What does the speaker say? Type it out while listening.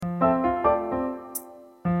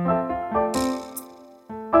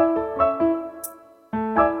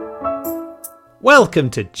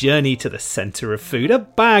Welcome to Journey to the Centre of Food, a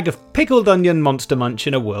bag of pickled onion monster munch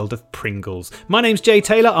in a world of Pringles. My name's Jay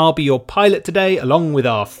Taylor, I'll be your pilot today, along with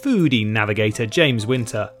our foodie navigator, James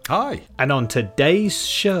Winter. Hi. And on today's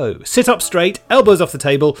show, sit up straight, elbows off the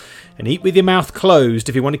table, and eat with your mouth closed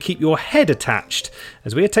if you want to keep your head attached,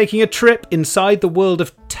 as we are taking a trip inside the world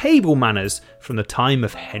of table manners from the time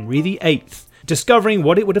of Henry VIII. Discovering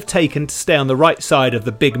what it would have taken to stay on the right side of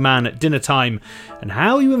the big man at dinner time, and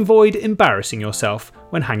how you avoid embarrassing yourself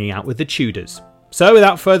when hanging out with the Tudors. So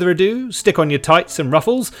without further ado, stick on your tights and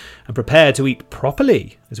ruffles and prepare to eat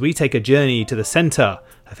properly as we take a journey to the centre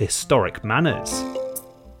of historic manners.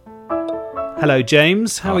 Hello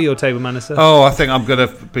James, how are your table manners, sir? Oh, I think I'm going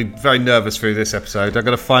to be very nervous through this episode. I'm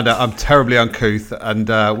going to find out I'm terribly uncouth and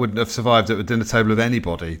wouldn't have survived at the dinner table of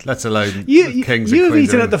anybody, let alone kings and queens. You've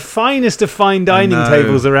eaten at the finest of fine dining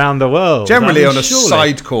tables around the world. Generally on a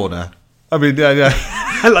side corner. I mean,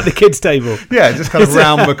 like the kids' table. Yeah, just kind of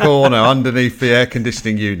round the corner underneath the air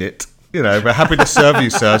conditioning unit. You know, we're happy to serve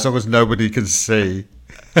you, sir, as long as nobody can see.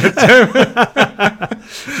 Have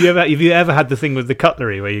you ever had the thing with the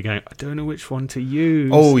cutlery where you're going, I don't know which one to use?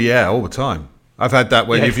 Oh yeah, all the time. I've had that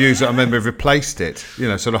when you've used it. I remember I've replaced it,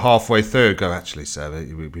 sort of halfway through. Go, actually, sir,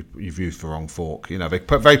 you've used the wrong fork. They're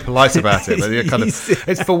very polite about it, but you're kind of,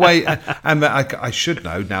 it's the way. And I should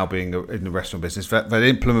know now, being in the restaurant business, that they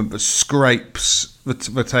implement that scrapes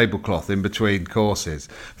the tablecloth in between courses.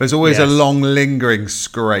 There's always a long, lingering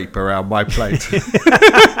scrape around my plate.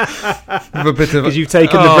 Because you've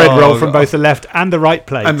taken the bread roll from both the left and the right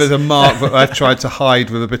plates. And there's a mark that I've tried to hide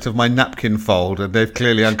with a bit of my napkin fold, and they've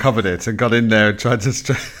clearly uncovered it and got in there and tried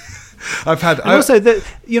to... Also,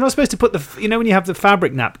 you're not supposed to put when you have the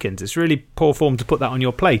fabric napkins, it's really poor form to put that on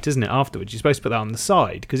your plate, isn't it? Afterwards, you're supposed to put that on the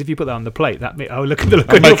side, because if you put that on the plate, look at the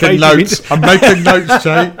look on your face. I'm making notes,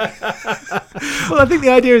 Jay. Well, I think the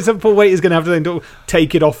idea is some poor waiter's going to have to then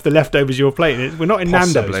take it off the leftovers of your plate. We're not in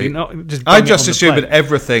Possibly. Nando's. I just assume that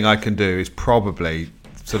everything I can do is probably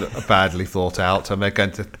sort of badly thought out, and they're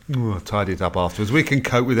going to tidy it up afterwards. We can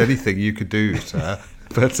cope with anything you could do, sir.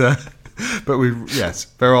 But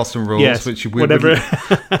there are some rules which we whatever.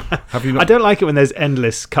 Have you not? I don't like it when there's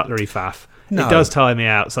endless cutlery faff. No. It does tire me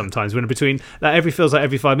out sometimes when feels like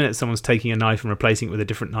every 5 minutes someone's taking a knife and replacing it with a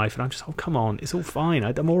different knife, and I'm just, come on, it's all fine.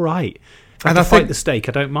 I'm all right. If I fight the steak,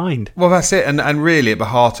 I don't mind. Well, that's it. And really, at the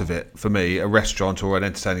heart of it, for me, a restaurant or an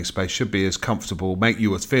entertaining space should be as comfortable, make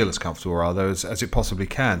you feel as comfortable, rather, as it possibly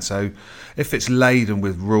can. So if it's laden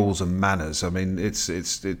with rules and manners, I mean, it's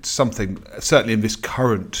something, certainly in this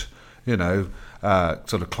current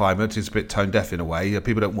sort of climate, is a bit tone deaf in a way.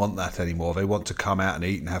 People don't want that anymore. They want to come out and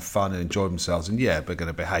eat and have fun and enjoy themselves. And they're going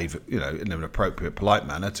to behave, in an appropriate, polite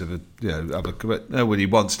manner to the, other. But nobody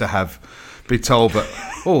wants to be told that,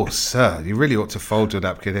 oh, sir, you really ought to fold your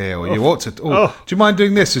napkin here, or you ought to. Do you mind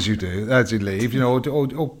doing this as you leave?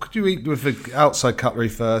 Or could you eat with the outside cutlery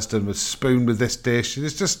first and the spoon with this dish?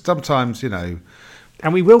 It's just sometimes, And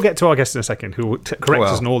we will get to our guest in a second, who will correct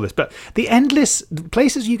us on all this. But the endless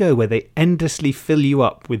places you go where they endlessly fill you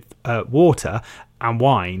up with water and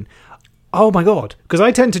wine. Oh my God! Because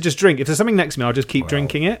I tend to just drink. If there's something next to me, I'll just keep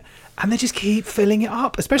drinking it, and they just keep filling it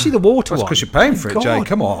up. Especially the water one. That's because you're paying for it, Jay.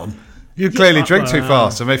 Come on. You clearly drink too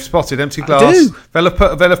fast, and they've spotted empty glass. They'll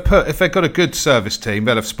have put if they've got a good service team,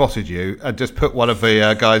 they'll have spotted you and just put one of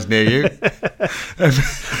the guys near you.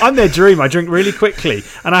 I'm their dream. I drink really quickly,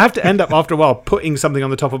 and I have to end up after a while putting something on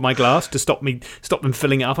the top of my glass to stop them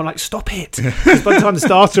filling it up. I'm like, stop it! Because by the time the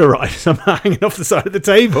starter arrives, I'm hanging off the side of the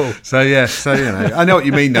table. So I know what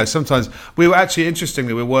you mean. Though sometimes we were actually,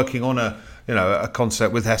 interestingly, we're working on a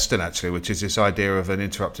concept with Heston, actually, which is this idea of an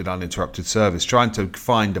interrupted, uninterrupted service, trying to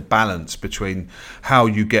find a balance between how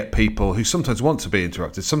you get people who sometimes want to be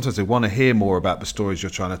interrupted, sometimes they want to hear more about the stories you're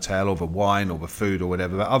trying to tell, or the wine or the food or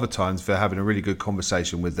whatever, but other times they're having a really good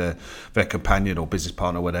conversation with their companion or business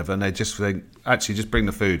partner or whatever, and they just think, actually, just bring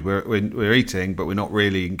the food. We're eating, but we're not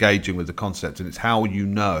really engaging with the concept, and it's how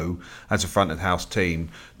as a front of house team,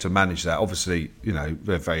 to manage that. Obviously,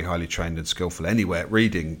 they're very highly trained and skillful anyway at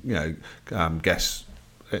reading, guest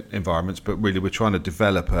environments, but really we're trying to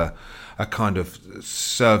develop a kind of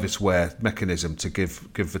serviceware mechanism to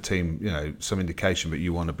give the team, some indication that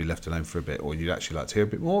you want to be left alone for a bit, or you'd actually like to hear a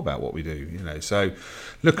bit more about what we do, So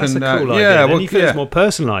that's a cool idea. Then you feel it's more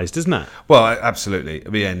personalised, isn't it? Well, absolutely.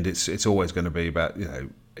 At the end, it's always going to be about,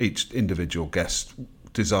 each individual guest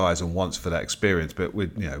desires and wants for that experience. But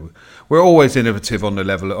we're always innovative on the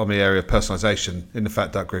area of personalisation in the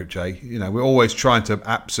Fat Duck Group, Jay. We're always trying to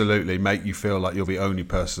absolutely make you feel like you're the only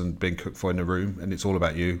person being cooked for in the room, and it's all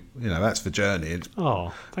about you. That's the journey.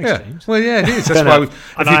 Thanks, James. Well, yeah, it is. That's why if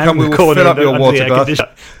you come, we will fill up your water glass.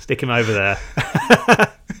 Stick him over there.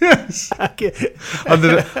 Yes.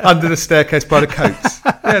 under the staircase by the coats.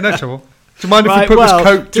 Yeah, no trouble. Do you mind if we put this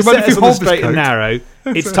coat? Do you mind if you hold this straight coat? And narrow.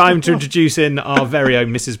 It's time to introduce in our very own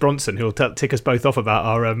Mrs. Bronson, who will tick us both off about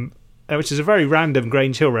our which is a very random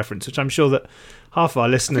Grange Hill reference, which I'm sure that half of our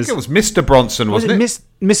listeners. I think it was Mr. Bronson, wasn't it?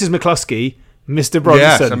 Mrs. McCluskey, Mr. Bronson.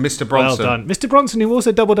 Yes, and Mr. Bronson. Well done, Mr. Bronson, who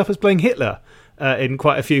also doubled up as playing Hitler in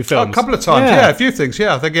quite a few films. A couple of times, yeah, a few things.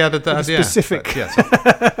 Yeah, I think he had a specific.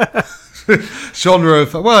 Genre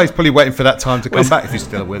of, he's probably waiting for that time to come back if he's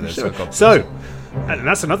still with us. Sure. And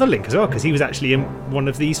that's another link as well, because he was actually in one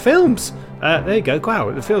of these films. There you go. Wow,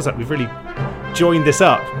 it feels like we've really joined this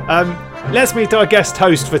up. Let's meet our guest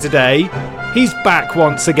host for today. He's back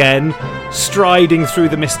once again, striding through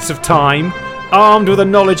the mists of time, armed with a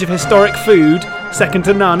knowledge of historic food, second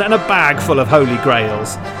to none, and a bag full of holy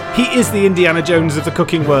grails. He is the Indiana Jones of the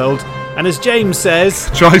cooking world, and as James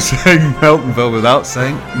says... Try saying Meltonville without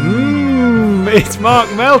saying... It's Mark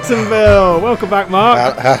Meltonville. Welcome back,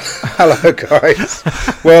 Mark. Hello, guys.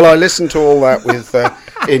 Well, I listened to all that with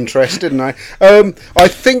interest, didn't I? I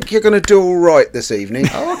think you're going to do all right this evening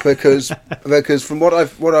because from what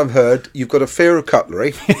I've heard, you've got a fear of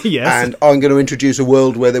cutlery. Yes. And I'm going to introduce a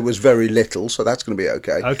world where there was very little, so that's going to be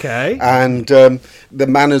okay. Okay. And the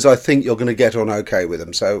manners, I think you're going to get on okay with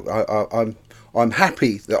them. So I'm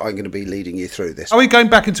happy that I'm going to be leading you through this. Are we going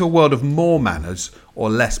back into a world of more manners or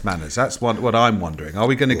less manners? That's what I'm wondering. Are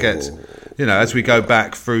we going to get, as we go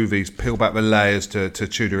back through these, peel back the layers to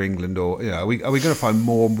Tudor England, or are we going to find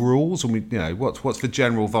more rules? And what's the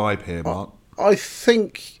general vibe here, Mark? I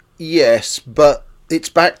think yes, but it's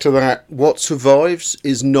back to that. What survives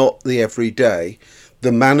is not the everyday.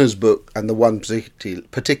 The manners book, and the one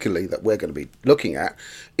particularly that we're going to be looking at,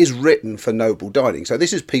 is written for noble dining. So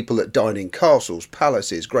this is people that dine in castles,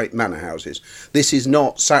 palaces, great manor houses. This is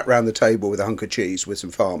not sat round the table with a hunk of cheese with some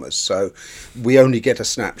farmers. So we only get a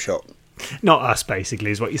snapshot. Not us, basically,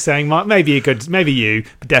 is what you're saying, Mark. Maybe you,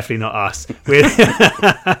 but definitely not us.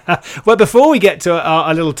 Well, before we get to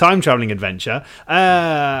our little time travelling adventure,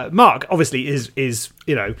 Mark obviously is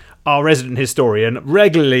our resident historian,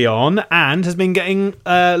 regularly on, and has been getting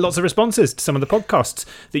lots of responses to some of the podcasts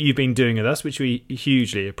that you've been doing with us, which we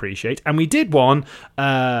hugely appreciate. And we did one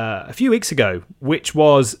a few weeks ago, which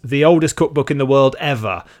was the oldest cookbook in the world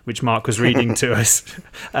ever, which Mark was reading to us.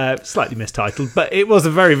 Slightly mistitled, but it was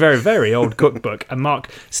a very, very, very old cookbook. And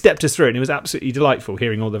Mark stepped us through it, and it was absolutely delightful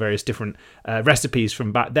hearing all the various different recipes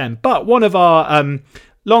from back then. But one of our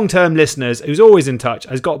long-term listeners who's always in touch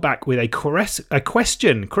has got back with a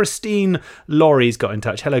question. Christine Laurie's got in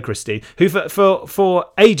touch. Hello, Christine, who for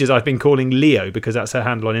ages I've been calling Leo because that's her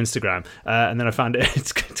handle on Instagram, and then I found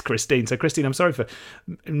it's Christine. So Christine, I'm sorry for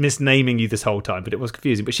misnaming you this whole time, but it was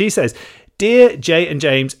confusing. But she says, "Dear Jay and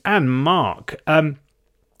James and Mark,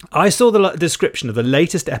 I saw the description of the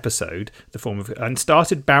latest episode, and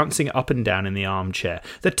started bouncing up and down in the armchair.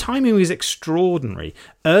 The timing was extraordinary.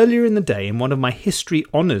 Earlier in the day, in one of my history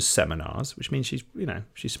honours seminars, which means she's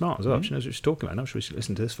smart as well. Mm-hmm. She knows what she's talking about. I'm not sure we should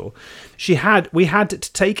listen to this for. We had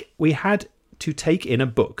to take in a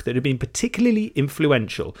book that had been particularly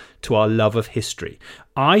influential to our love of history.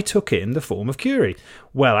 I took in The Form of Curie.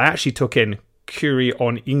 Well, I actually took in Curie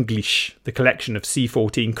on English, the collection of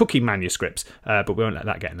C14 cooking manuscripts, but we won't let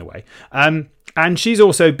that get in the way. And she's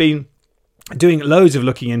also been doing loads of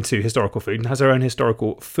looking into historical food and has her own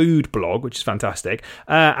historical food blog, which is fantastic.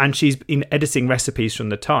 And she's been editing recipes from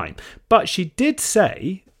the time. But she did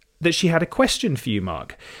say that she had a question for you,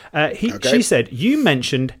 Mark. She said, you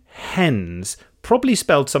mentioned hens, probably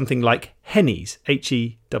spelled something like hennies,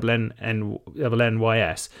 HENNNYS.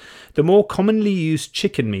 The more commonly used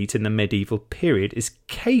chicken meat in the medieval period is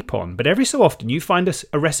capon, but every so often you find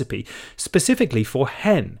a recipe specifically for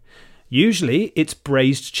hen. Usually it's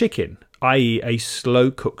braised chicken, i.e. a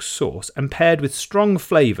slow-cooked sauce, and paired with strong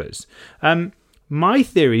flavours. My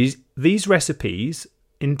theory is these recipes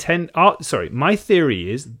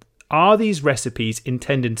are these recipes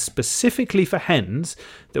intended specifically for hens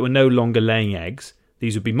that were no longer laying eggs?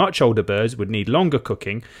 These would be much older birds, would need longer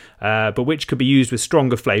cooking, but which could be used with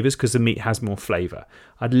stronger flavours because the meat has more flavour.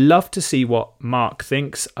 I'd love to see what Mark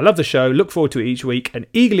thinks. I love the show, look forward to it each week, and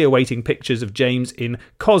eagerly awaiting pictures of James in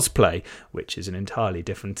cosplay, which is an entirely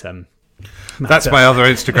different That's my other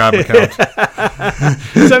Instagram account.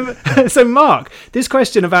 So Mark, this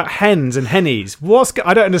question about hens and hennies,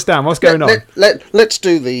 I don't understand. What's going on? Let's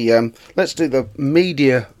do the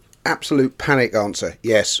media absolute panic answer.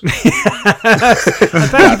 Yes. Thank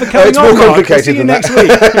you for coming It's on, more Mark. complicated We'll see you than next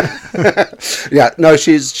week. Yeah, no,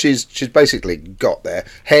 she's basically got there.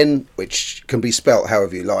 Hen, which can be spelt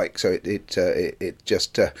however you like, so it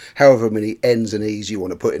just however many N's and E's you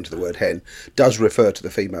want to put into the word hen, does refer to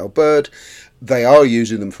the female bird. They are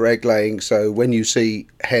using them for egg laying, so when you see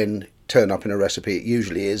hen turn up in a recipe, it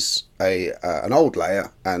usually is an old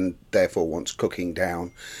layer and therefore wants cooking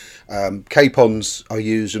down. Capons are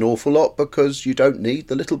used an awful lot because you don't need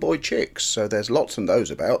the little boy chicks, so there's lots of those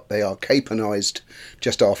about. They are caponized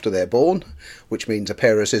just after they're born, which means a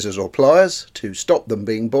pair of scissors or pliers to stop them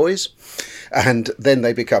being boys, and then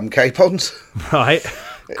they become capons. Right.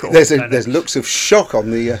 Cool. There's looks of shock on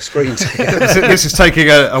the screens here. This is taking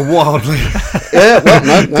a wildly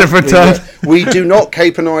different turn. We do not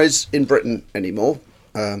caponize in Britain anymore.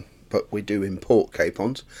 But we do import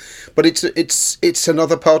capons. But it's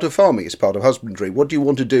another part of farming. It's part of husbandry. What do you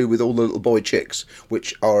want to do with all the little boy chicks,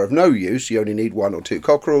 which are of no use? You only need 1 or 2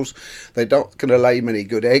 cockerels. They're not going to lay many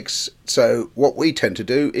good eggs. So what we tend to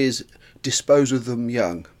do is dispose of them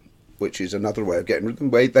young, which is another way of getting rid of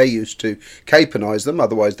them. They used to caponize them,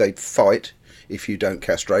 otherwise they'd fight if you don't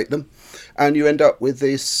castrate them. And you end up with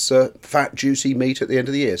this fat, juicy meat at the end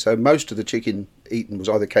of the year. So most of the chicken eaten was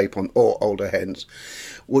either capon or older hens.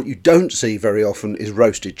 What you don't see very often is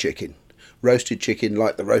roasted chicken. Roasted chicken,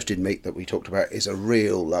 like the roasted meat that we talked about, is a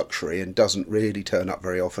real luxury and doesn't really turn up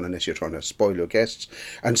very often unless you're trying to spoil your guests.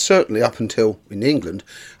 And certainly in England,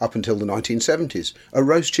 up until the 1970s, a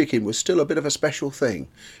roast chicken was still a bit of a special thing.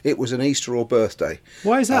 It was an Easter or birthday.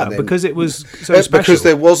 Why is that? Because it was so special? Because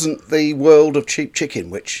there wasn't the world of cheap chicken,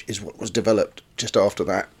 which is what was developed just after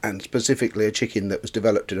that, and specifically a chicken that was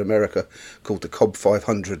developed in America called the Cobb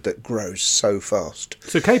 500 that grows so fast.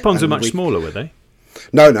 So capons are much smaller, were they?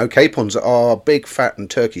 No, capons are big, fat and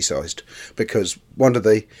turkey-sized, because one of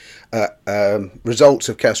the results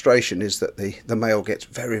of castration is that the male gets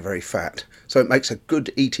very, very fat. So it makes a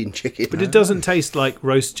good eating chicken. But it doesn't taste like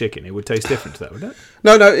roast chicken. It would taste different to that, would it?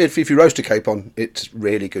 No, if you roast a capon, it's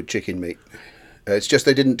really good chicken meat. It's just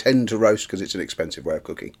they didn't tend to roast because it's an expensive way of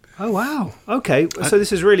cooking. Oh, wow. Okay, so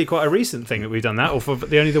this is really quite a recent thing that we've done that, or for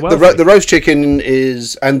only the wealthy? The roast chicken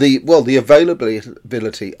is, and the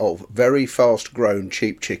availability of very fast-grown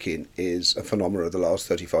cheap chicken is a phenomenon of the last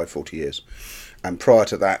 35, 40 years. And prior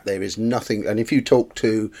to that, there is nothing. And if you talk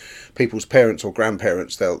to people's parents or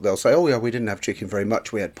grandparents, they'll say, "Oh yeah, we didn't have chicken very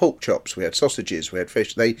much. We had pork chops, we had sausages, we had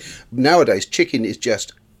fish." Nowadays, chicken is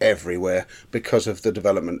just everywhere because of the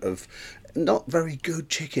development of not very good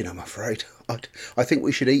chicken, I'm afraid. I think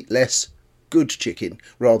we should eat less good chicken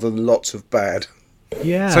rather than lots of bad.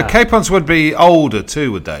 Yeah. So capons would be older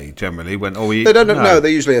too, would they? Generally, they don't. No, they're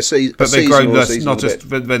usually a season. But they grow but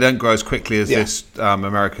they don't grow as quickly as this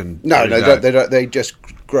American. No, they don't. They just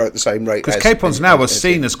grow at the same rate. Because capons now are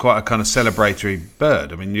seen as quite a kind of celebratory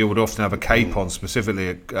bird. I mean, you would often have a capon specifically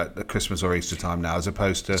at Christmas or Easter time now, as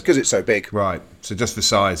opposed to because it's so big. Right. So just the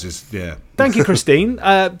size is Thank you, Christine.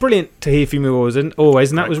 Brilliant to hear from you always, and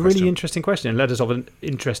that was a really interesting question and led us off an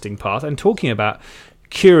interesting path. And talking about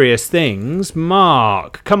curious things,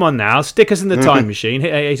 Mark, come on now, stick us in the time machine.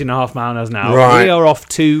 Hit 8.5 miles an hour. Right. We are off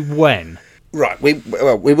to when? Right,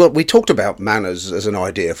 we talked about manners as an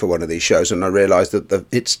idea for one of these shows, and I realised that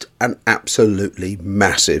it's an absolutely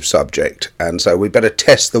massive subject, and so we better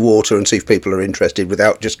test the water and see if people are interested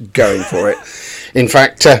without just going for it. In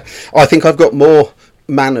fact, I think I've got more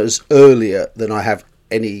manners earlier than I have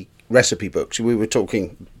any recipe books. We were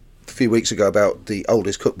talking a few weeks ago about the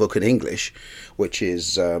oldest cookbook in English, which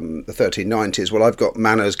is the 1390s. Well, I've got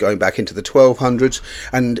manners going back into the 1200s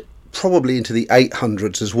and probably into the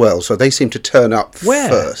 800s as well, so they seem to turn up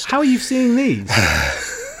first. How are you seeing these?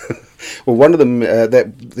 Well, one of them,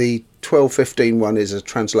 the 1215 one is a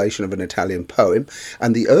translation of an Italian poem,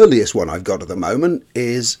 and the earliest one I've got at the moment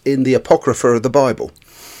is in the Apocrypha of the Bible.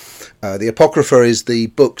 The Apocrypha is the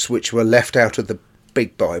books which were left out of the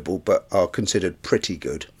big Bible but are considered pretty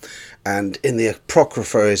good. And in the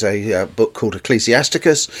Apocrypha is a book called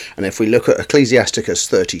Ecclesiasticus, and if we look at Ecclesiasticus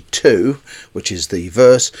 32, which is the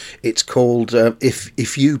verse, it's called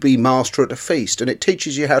if you be master at a feast, and it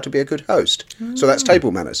teaches you how to be a good host. So that's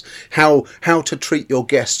table manners, how to treat your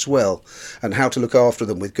guests well and how to look after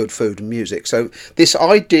them with good food and music. So this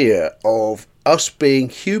idea of us being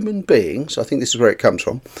human beings, I think this is where it comes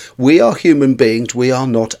from. We are human beings, we are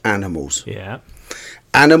not animals. Yeah.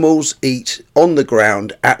 Animals eat on the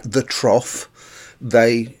ground at the trough.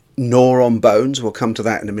 They gnaw on bones. We'll come to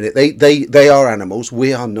that in a minute. They are animals.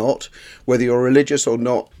 We are not. Whether you're religious or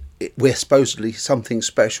not, we're supposedly something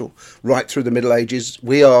special. Right through the Middle Ages,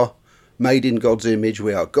 we are made in God's image.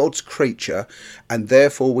 We are God's creature, and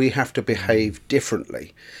therefore we have to behave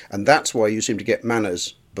differently. And that's why you seem to get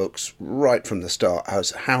manners books right from the start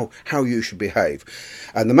as how you should behave.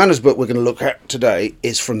 And the manners book we're going to look at today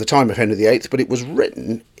is from the time of Henry VIII, but it was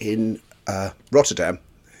written in Rotterdam,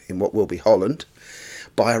 in what will be Holland,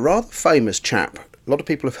 by a rather famous chap. A lot of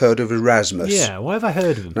people have heard of Erasmus. Yeah, why have I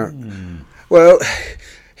heard of him? No. Well,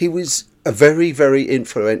 he was a very, very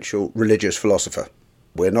influential religious philosopher.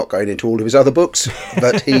 We're not going into all of his other books,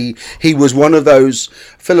 but he was one of those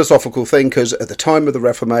philosophical thinkers at the time of the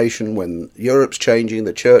Reformation, when Europe's changing,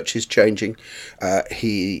 the church is changing.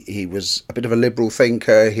 He was a bit of a liberal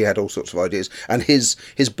thinker. He had all sorts of ideas, and his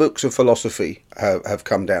books of philosophy have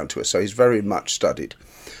come down to us. So he's very much studied.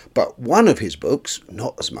 But one of his books,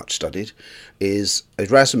 not as much studied, is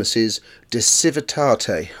Erasmus's De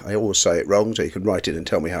Civitate. I always say it wrong, so you can write it and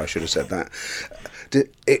tell me how I should have said that.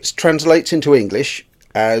 It translates into English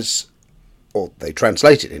as, or they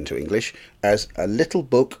translate it into English, as A Little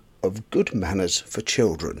Book of Good Manners for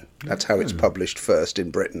Children. That's how it's published first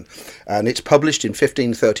in Britain. And it's published in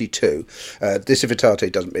 1532. De Civitate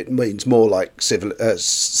it means more like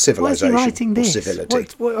civilization. Why is he writing this? Or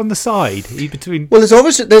civility. What on the side? Between... Well,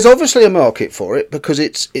 there's obviously a market for it, because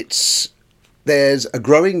there's a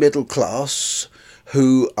growing middle class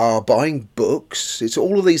who are buying books. It's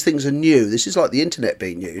all of these things are new. This is like the internet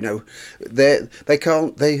being new. You know,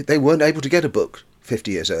 they weren't able to get a book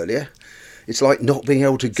 50 years earlier. It's like not being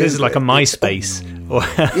able to Google. This is like a MySpace.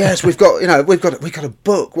 Yes, we've got a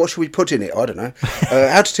book. What should we put in it? I don't know.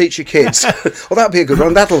 How to teach your kids. Well, that'd be a good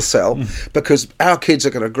one. That'll sell, because our kids are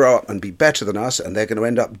going to grow up and be better than us, and they're going to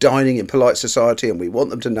end up dining in polite society, and we want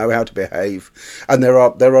them to know how to behave. And there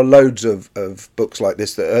are loads of books like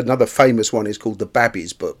this. Another famous one is called the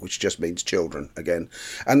Babby's Book, which just means children again.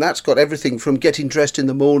 And that's got everything from getting dressed in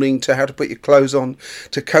the morning to how to put your clothes on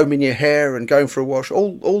to combing your hair and going for a wash.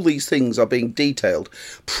 All these things are being detailed,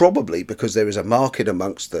 probably because there is a market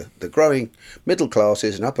amongst the growing middle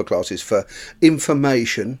classes and upper classes for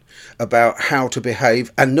information about how to behave,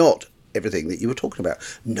 and not everything that you were talking about,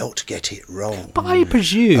 not get it wrong. But I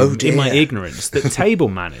presume, in my ignorance, that table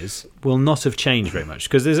manners will not have changed very much,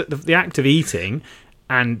 because there's the act of eating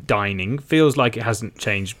and dining feels like it hasn't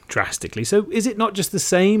changed drastically. So is it not just the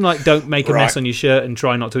same? Like, don't make a mess on your shirt and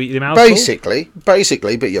try not to eat your mouthful?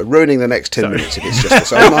 Basically, but you're ruining the next 10 minutes if it's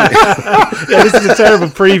just the same, aren't you? Yeah, this is a terrible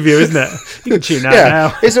preview, isn't it? You can tune out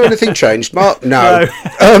now. Is there anything changed, Mark? No.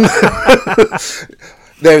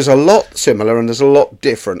 There's a lot similar and there's a lot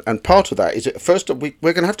different. And part of that is, first, we're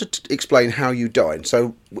going to have to explain how you dine.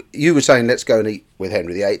 So you were saying, let's go and eat with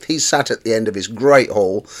Henry VIII. He's sat at the end of his great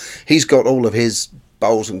hall. He's got all of his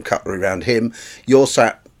bowls and cutlery around him. You're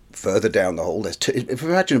sat further down the hall. If you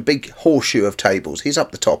imagine a big horseshoe of tables, he's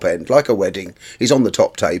up the top end, like a wedding. He's on the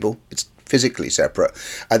top table. It's physically separate.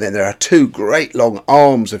 And then there are two great long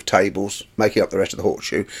arms of tables making up the rest of the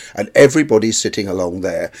horseshoe. And everybody's sitting along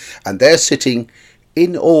there. And they're sitting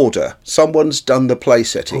in order. Someone's done the place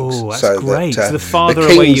settings. Oh, that's great. So the farther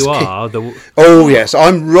the away you are... Oh, yes.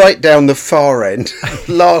 I'm right down the far end.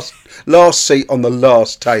 Last seat on the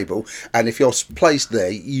last table, and if you're placed there,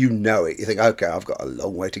 you know it. You think, okay, I've got a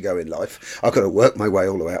long way to go in life. I've got to work my way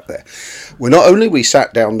all the way up there. Well, not only we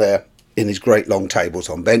sat down there in these great long tables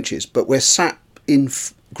on benches, but we're sat in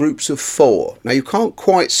groups of 4. Now, you can't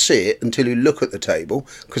quite see it until you look at the table,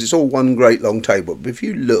 because it's all one great long table. But if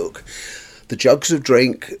you look, the jugs of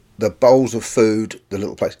drink, the bowls of food, the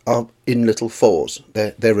little place, are in little 4s.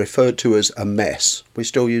 They're referred to as a mess. We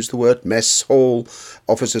still use the word mess hall,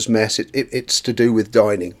 officer's mess. It's to do with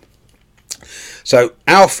dining. So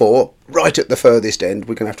our 4, right at the furthest end,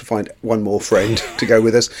 we're going to have to find one more friend to go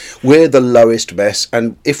with us. We're the lowest mess.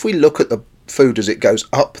 And if we look at the food as it goes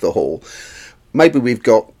up the hall, maybe we've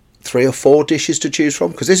got 3 or 4 dishes to choose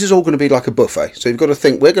from, because this is all going to be like a buffet. So you've got to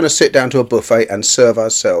think, we're going to sit down to a buffet and serve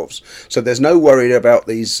ourselves. So there's no worry about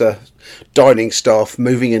these dining staff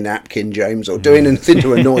moving a napkin, James, or doing anything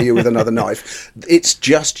to annoy you with another knife. It's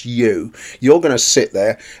just you. You're going to sit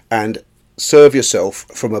there and serve yourself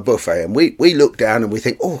from a buffet. And we look down and we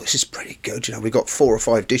think, oh, this is pretty good. You know, we've got 4 or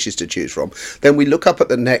 5 dishes to choose from. Then we look up at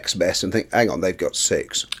the next mess and think, hang on, they've got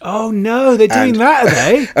 6. Oh no, they're doing that, are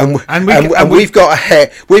they? And we've got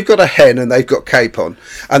a hen and they've got capon.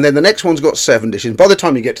 And then the next one's got 7 dishes. By the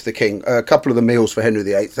time you get to the king, a couple of the meals for Henry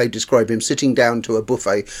VIII, they describe him sitting down to a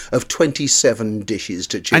buffet of 27 dishes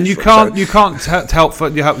to choose from. And you can't help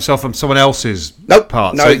yourself from someone else's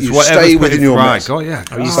part. No, you stay within your mess. Oh, yeah.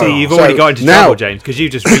 You see, you've already got trying to Now- trouble James because you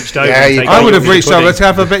just reached over. Yeah, and you- taken I all would of have the reached over pudding. to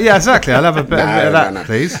have a bit. Yeah, exactly. I'll have a bit of that, No.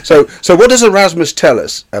 please. So what does Erasmus tell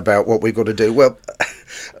us about what we've got to do? Well,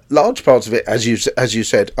 large parts of it, as you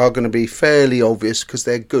said, are going to be fairly obvious because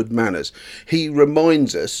they're good manners. He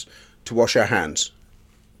reminds us to wash our hands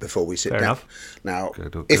before we sit Fair down. enough. Now,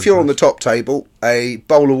 Good if you're on the top table, a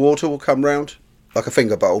bowl of water will come round, like a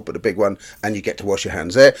finger bowl, but a big one, and you get to wash your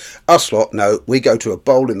hands there. Us lot, no, we go to a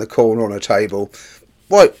bowl in the corner on a table,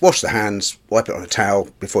 wash the hands, wipe it on a towel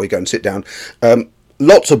before you go and sit down.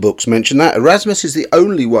 Lots of books mention that. Erasmus is the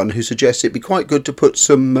only one who suggests it'd be quite good to put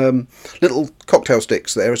some little cocktail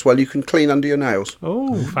sticks there as well. You can clean under your nails.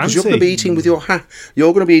 Oh, Because fancy. you're going to be eating with your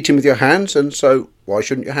you're going to be eating with your hands, and so why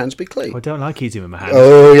shouldn't your hands be clean? I don't like eating with my hands.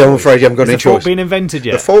 Oh, yeah, I'm afraid you haven't got Has any the fork choice. been invented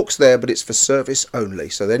yet? The fork's there, but it's for service only.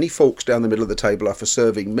 So any forks down the middle of the table are for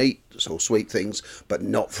serving meat or sweet things, but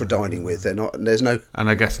not for dining with. They're not. And there's no And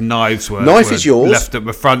I guess knives were knife is yours. left at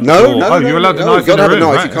the front No, door. no, You're allowed a no, knife you've got in to have the a room,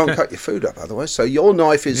 knife. right? You can't Okay. cut your food up otherwise. So your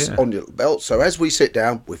knife is Yeah. on your belt. So as we sit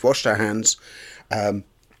down, we've washed our hands,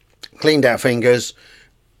 cleaned our fingers,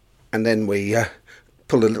 and then we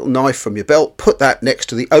pull a little knife from your belt, put that next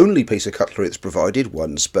to the only piece of cutlery that's provided,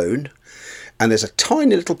 one spoon. And there's a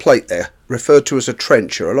tiny little plate there, referred to as a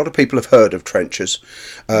trencher. A lot of people have heard of trenchers.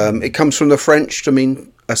 It comes from the French to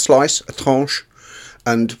mean a slice, a tranche.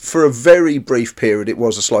 And for a very brief period, it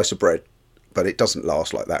was a slice of bread. But it doesn't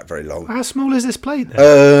last like that very long. How small is this plate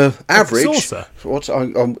then? Average. saucer?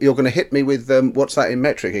 You're going to hit me with, what's that in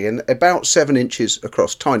metric again? About 7 inches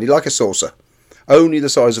across, tiny, like a saucer. Only the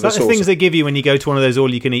size of Is a that the saucer. things they give you when you go to one of those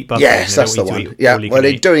all-you-can-eat buffets? Yes, and they that's don't the want you to one. eat Yeah, all you well, can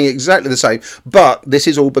they're eat? doing exactly the same. But this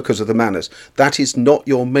is all because of the manners. That is not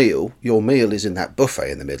your meal. Your meal is in that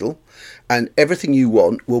buffet in the middle. And everything you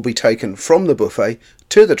want will be taken from the buffet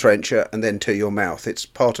to the trencher and then to your mouth. It's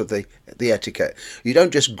part of the etiquette. You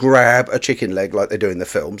don't just grab a chicken leg like they do in the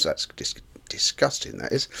films. That's disgusting,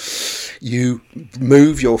 that is. You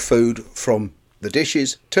move your food from the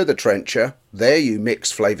dishes to the trencher. There you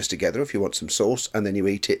mix flavours together if you want some sauce, and then you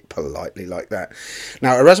eat it politely like that.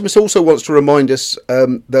 Now, Erasmus also wants to remind us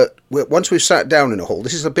that once we've sat down in a hall,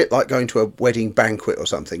 this is a bit like going to a wedding banquet or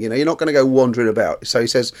something. You know, you're not going to go wandering about. So he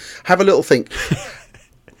says, have a little think.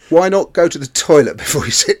 Why not go to the toilet before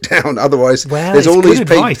you sit down? Otherwise, Well, there's it's all good these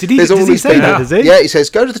advice. people. Does he say that, does he? Yeah, he says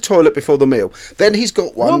go to the toilet before the meal. Then he's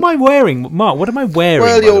got one. What am I wearing? Mark, what am I wearing?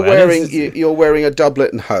 Well, by the you're way? wearing This is- you're wearing a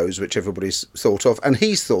doublet and hose, which everybody's thought of, and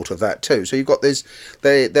he's thought of that too. So you've got this.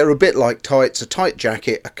 They're a bit like tights: a tight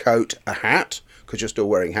jacket, a coat, a hat, because you're still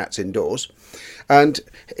wearing hats indoors. And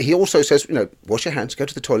he also says, wash your hands, go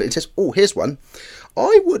to the toilet. He says, oh, here's one.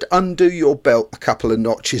 I would undo your belt a couple of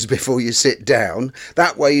notches before you sit down.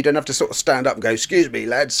 That way you don't have to sort of stand up and go, excuse me,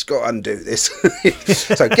 lads, got to undo this.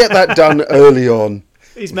 So get that done early on.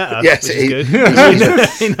 He's met us, Yes, which is good. He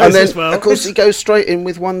knows And then, as well. of course, he goes straight in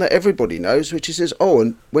with one that everybody knows, which he says,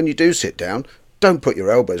 and when you do sit down, don't put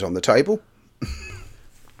your elbows on the table.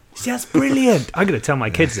 See, that's brilliant. I'm going to tell my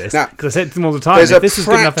kids this Now, because I say it to them all the time. there's If a this is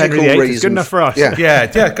good enough for Henry practical VIII, it's reason- good enough for us. Yeah.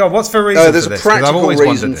 Yeah. Go on, what's the reason There's for a this? 'Cause I've practical always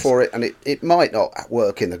reason wondered this. for it, and it might not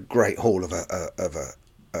work in the great hall of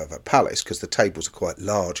a palace because the tables are quite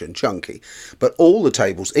large and chunky. But all the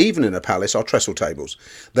tables, even in a palace, are trestle tables.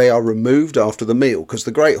 They are removed after the meal because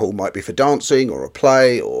the great hall might be for dancing or a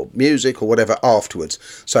play or music or whatever afterwards.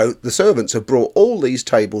 So the servants have brought all these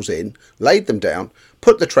tables in, laid them down,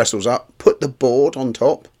 put the trestles up, put the board on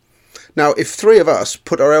top. Now, if three of us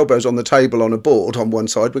put our elbows on the table on a board on one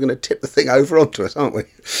side, we're going to tip the thing over onto us, aren't we?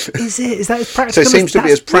 Is it? Is that as So practical? it seems to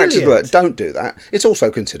be as practical. Brilliant. Don't do that. It's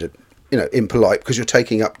also considered, impolite because you're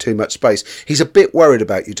taking up too much space. He's a bit worried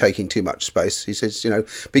about you taking too much space. He says,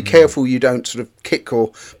 be careful you don't sort of kick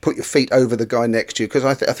or put your feet over the guy next to you because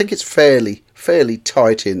I think it's fairly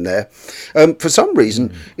tight in there. For some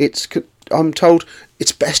reason, I'm told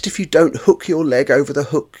it's best if you don't hook your leg over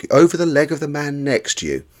the leg of the man next to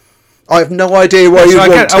you. I have no idea why you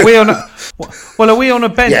want to. Are we on a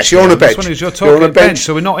bench? Yes, you're on a bench. This one is, you're You're on talking a bench.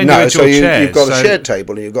 so we're not No, individual so chairs. you've got a so- shared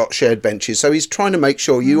table and you've got shared benches. So he's trying to make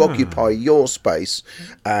sure you occupy your space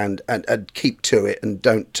and keep to it and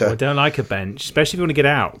don't. I don't like a bench, especially if you want to get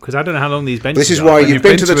out, because I don't know how long these benches This is are. why When you've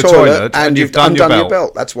been to the a toilet and you've undone your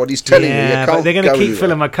belt. That's what he's telling you. You Yeah, can't but they're going to go keep anywhere.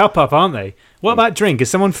 filling my cup up, aren't they? What about drink? Is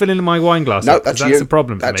someone filling my wine glass No, up? 'Cause that's you. That's the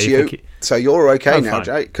problem for That's me. you. So you're okay Oh, now, fine.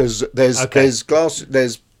 Jake, because there's Okay.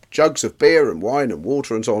 there's jugs of beer and wine and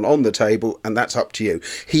water and so on the table, and that's up to you.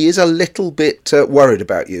 He is a little bit worried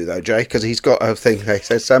about you, though, Jake, because he's got a thing. He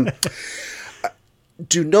says,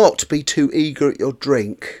 "Do not be too eager at your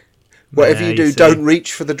drink. Whatever Yeah, you do, you see. don't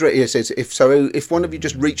reach for the drink. It says if one of you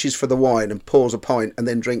just reaches for the wine and pours a pint and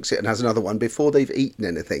then drinks it and has another one before they've eaten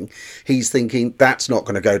anything, he's thinking that's not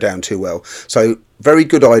going to go down too well. So very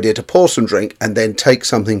good idea to pour some drink and then take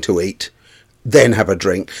something to eat, then have a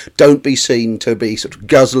drink. Don't be seen to be sort of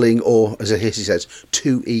guzzling or, as he says,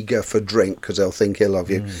 too eager for drink, because they'll think ill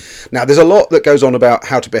of you. Now, there's a lot that goes on about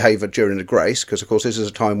how to behave during the grace, because, of course, this is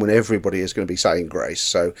a time when everybody is going to be saying grace.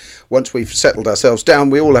 So once we've settled ourselves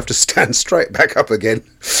down, we all have to stand straight back up again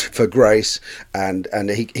for grace. And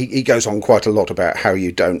he goes on quite a lot about how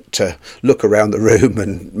you don't look around the room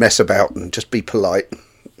and mess about and just be polite.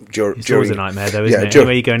 It's always a nightmare, though, isn't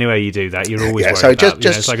it? Anywhere you do that, you're always worried so about.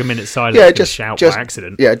 It's like a minute's silence. Just shout by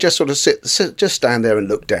accident. Yeah, just sort of sit, just stand there and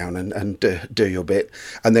look down and do your bit.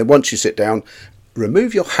 And then once you sit down,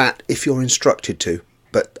 remove your hat if you're instructed to,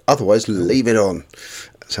 but otherwise leave it on.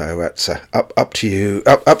 So that's up to you,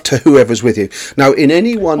 up to whoever's with you. Now, in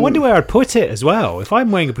any one, I wonder where I'd put it as well. If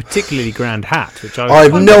I'm wearing a particularly grand hat, which I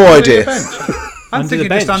have no idea. I'm thinking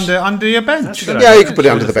just under your bench. Yeah, you can put it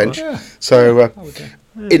under the bench. Yeah. So.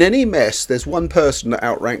 In any mess, there's one person that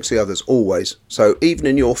outranks the others always. So even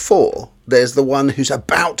in your four, there's the one who's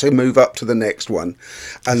about to move up to the next one.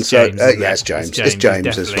 And James, it's James. It's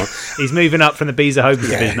James this one. He's moving up from the Bees of Hope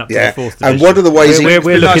division up to the fourth division. And one of the ways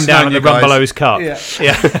we're looking down on the Rumbelows Cup. Yeah.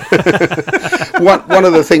 One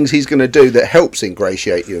of the things he's going to do that helps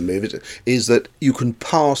ingratiate you and move it is that you can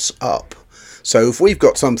pass up. So if we've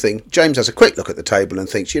got something, James has a quick look at the table and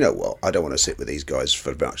thinks, you know what, I don't want to sit with these guys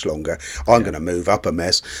for much longer. I'm going to move up a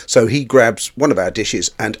mess. So he grabs one of our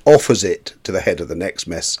dishes and offers it to the head of the next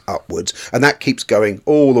mess upwards. And that keeps going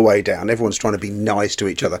all the way down. Everyone's trying to be nice to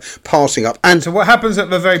each other, passing up. And so what happens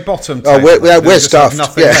at the very bottom table? We're stuffed.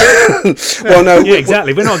 Well, no. Yeah,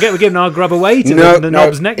 exactly. We're giving our grub away to the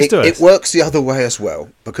knobs next to us. It works the other way as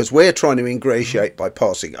well, because we're trying to ingratiate by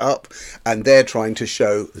passing up, and they're trying to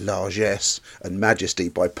show largesse and majesty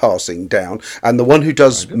by passing down, and the one who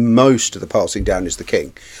does most of the passing down is the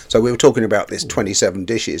king. So we were talking about this 27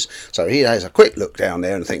 dishes, so he has a quick look down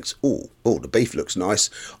there and thinks, oh, the beef looks nice,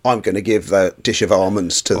 I'm going to give the dish of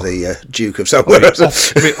almonds to the Duke of somewhere.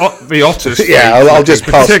 The otters. Yeah, I'll just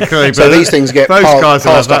pass. So these things get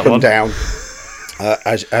passed up and down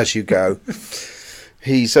as you go.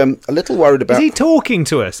 He's a little worried about. Is he talking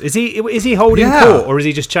to us? Is he holding court, or is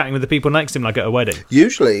he just chatting with the people next to him like at a wedding?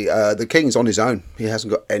 Usually, the king's on his own. He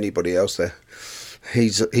hasn't got anybody else there.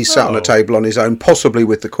 He's sat on a table on his own, possibly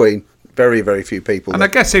with the Queen. Very, very few people. And I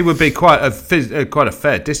guess he would be quite a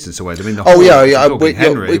fair distance away. I mean, we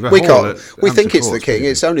think it's the king.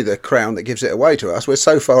 It's only the crown that gives it away to us. We're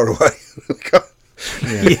so far away.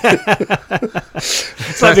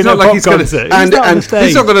 So it's not like he's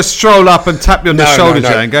not going to stroll up and tap you on the shoulder,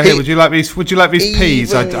 Jay, and go, "Hey, would you like these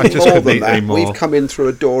peas? I just couldn't eat anymore." We've come in through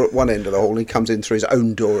a door at one end of the hall, and he comes in through his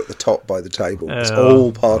own door at the top by the table. It's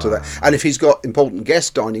all part of that. And if he's got important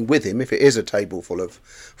guests dining with him, if it is a table full of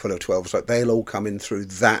 12, so they'll all come in through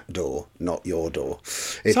that door, not your door.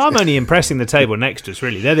 So I'm only impressing the table next to us.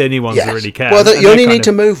 Really, they're the only ones who really care. Well, you only need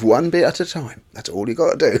to move one bit at a time. That's all you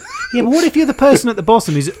got to do. Yeah, but what if you're the person at the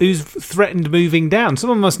bottom who's threatened moving down?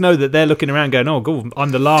 Someone must know that they're looking around going, "Oh, God, I'm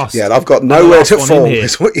the last." Yeah, I've got nowhere to fall.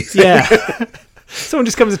 Is what you think. Yeah. Someone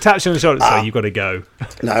just comes and taps you on the shoulder and says, "You've got to go."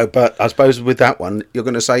 No, but I suppose with that one, you're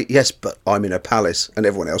going to say, "Yes, but I'm in a palace and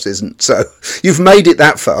everyone else isn't." So you've made it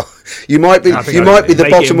that far. You might be the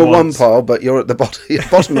bottom of one pile, but you're at the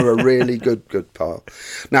bottom of a really good pile.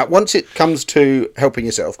 Now, once it comes to helping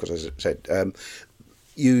yourself, because as I said,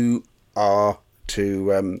 you are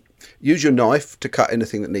to use your knife to cut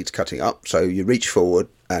anything that needs cutting up. So you reach forward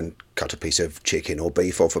and cut a piece of chicken or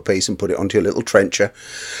beef off a piece and put it onto your little trencher.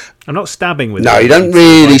 I'm not stabbing with it. No, you don't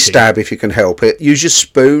really stab if you can help it. Use your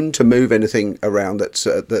spoon to move anything around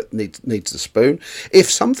that needs the spoon.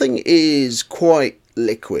 If something is quite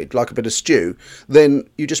liquid, like a bit of stew, then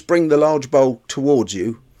you just bring the large bowl towards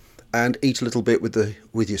you and eat a little bit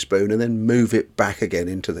with your spoon, and then move it back again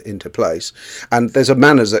into place. And there's a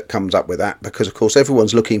manners that comes up with that, because of course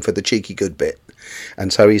everyone's looking for the cheeky good bit.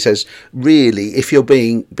 And so he says, really, if you're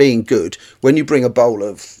being good, when you bring a bowl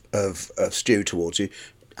of stew towards you,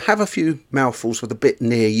 have a few mouthfuls with a bit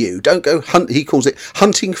near you. Don't go he calls it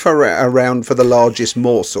hunting around for the largest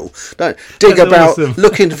morsel. Don't dig about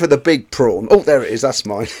looking for the big prawn. Oh, there it is. That's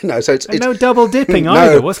mine. No, so it's no double dipping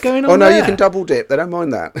either. What's going on? Oh no, there? You can double dip. They don't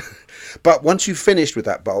mind that. But once you've finished with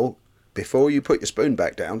that bowl, before you put your spoon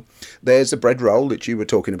back down, there's a bread roll that you were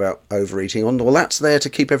talking about overeating on. Well, that's there to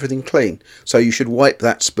keep everything clean. So you should wipe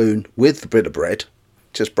that spoon with the bit of bread.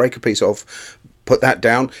 Just break a piece off, Put that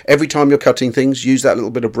down. Every time you're cutting things, use that little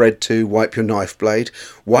bit of bread to wipe your knife blade.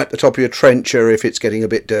 Wipe the top of your trencher if it's getting a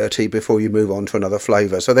bit dirty before you move on to another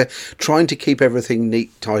flavour. So they're trying to keep everything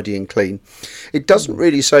neat, tidy and clean. It doesn't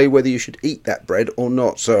really say whether you should eat that bread or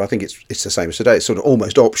not. So I think it's the same as today. It's sort of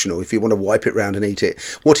almost optional if you want to wipe it round and eat it.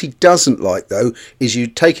 What he doesn't like, though, is you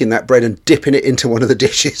taking that bread and dipping it into one of the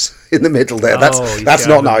dishes in the middle there. That's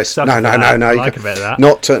not nice. No. I like a bit of that.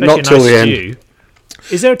 Not till the end.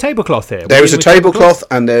 Is there a tablecloth here? There is a tablecloth,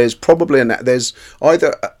 and there's probably there's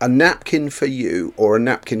either a napkin for you or a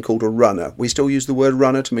napkin called a runner. We still use the word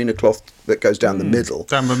runner to mean a cloth that goes down the middle.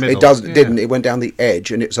 Down the middle. It doesn't. It didn't. It went down the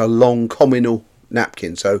edge, and it's a long communal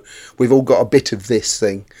napkin. So we've all got a bit of this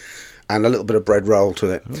thing, and a little bit of bread roll to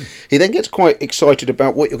it. He then gets quite excited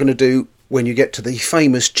about what you're going to do when you get to the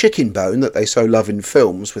famous chicken bone that they so love in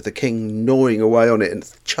films, with the king gnawing away on it and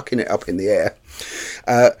chucking it up in the air.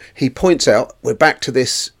 He points out, we're back to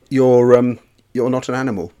this, you're not an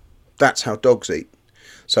animal. That's how dogs eat.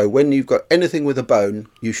 So when you've got anything with a bone,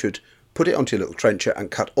 you should put it onto your little trencher and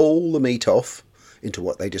cut all the meat off into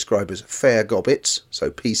what they describe as fair gobbets, so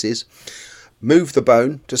pieces. Move the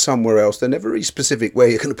bone to somewhere else. They're never really specific where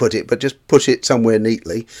you're going to put it, but just put it somewhere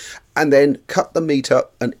neatly. And then cut the meat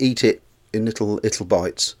up and eat it in little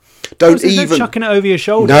bites. Don't even no chucking it over your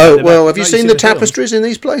shoulder. No, well, have you seen the tapestries in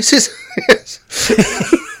these places? Yes.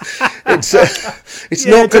 It's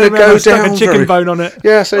not going to go down. A chicken bone on it.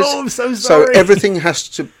 Yeah, so I'm so so sorry. everything has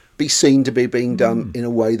to be seen to be being done in a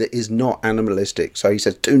way that is not animalistic. So he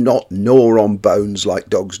says, do not gnaw on bones like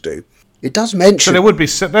dogs do. It does mention. So there would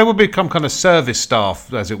be some kind of service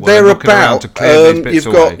staff, as it were, They're looking around about. to clear these bits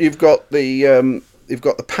away. You've got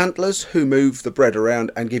the pantlers who move the bread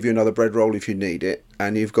around and give you another bread roll if you need it,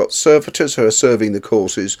 and you've got servitors who are serving the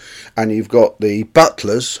courses, and you've got the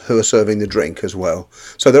butlers who are serving the drink as well.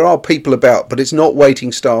 So there are people about, but it's not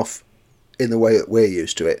waiting staff in the way that we're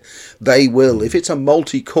used to it. They will, if it's a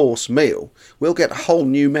multi-course meal, we'll get a whole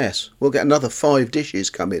new mess. We'll get another 5 dishes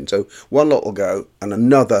come in. So one lot will go, and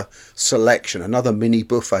another selection, another mini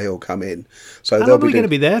buffet will come in. So how long are we going to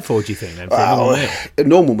be there for, do you think, then? For a normal meal?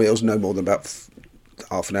 Normal meals, no more than about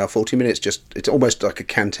half an hour, 40 minutes. It's almost like a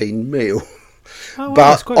canteen meal. Oh,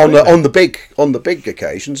 but on the big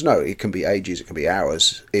occasions, no, it can be ages, it can be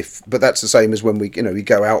hours. But that's the same as when we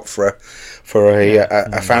go out for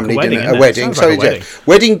a family dinner, a wedding. So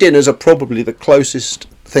wedding dinners are probably the closest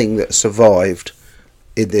thing that survived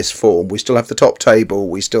in this form. We still have the top table,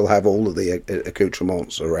 we still have all of the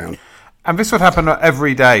accoutrements around. And this would happen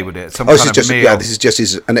every day, would it? Some kind of meal. Yeah, this is just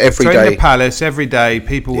an everyday. So in the palace, every day,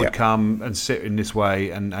 people would come and sit in this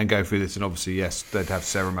way and go through this. And obviously, yes, they'd have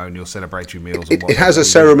ceremonial, celebratory meals. It has a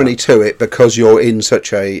ceremony to it because you're in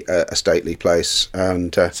such a stately place.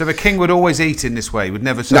 And so the king would always eat in this way. He would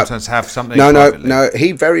never sometimes have something. No.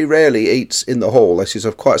 He very rarely eats in the hall. This is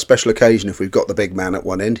quite a special occasion. If we've got the big man at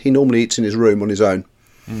one end, he normally eats in his room on his own.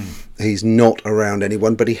 He's not around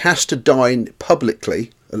anyone, but he has to dine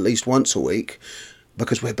publicly at least once a week,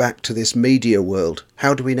 because we're back to this media world.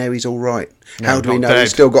 How do we know he's all right? How do we know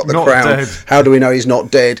he's still got the crown? Dead. How do we know he's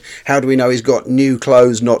not dead? How do we know he's got new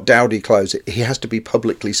clothes, not dowdy clothes? He has to be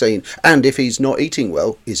publicly seen. And if he's not eating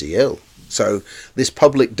well, is he ill? So this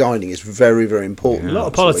public dining is very, very important. A lot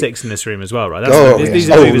of politics in this room as well, right? These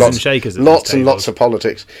are movers and shakers. Lots and lots of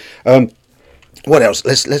politics. What else?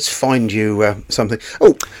 Let's find you something.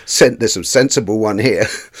 There's some sensible one here.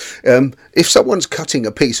 If someone's cutting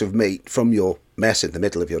a piece of meat from your mess in the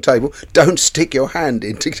middle of your table, don't stick your hand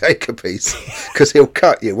in to take a piece, because he'll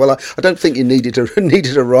cut you. Well, I don't think you needed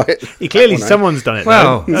a right. Clearly, someone's done it.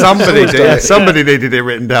 Well, somebody did. Somebody needed it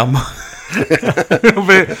written down.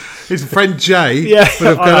 His friend Jay would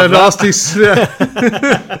have got a nasty.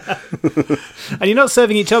 And you're not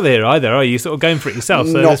serving each other here either, are you? Sort of going for it yourself.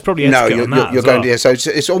 So there's probably etiquette on that. You're going to. So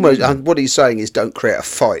it's almost what he's saying is don't create a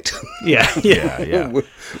fight. Yeah.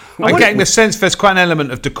 I'm getting the sense there's quite an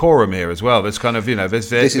element of decorum here as well. There's kind of there's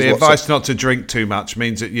the advice not to drink too much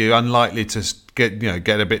means that you're unlikely to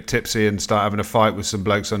get a bit tipsy and start having a fight with some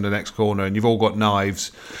blokes on the next corner, and you've all got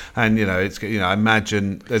knives, and I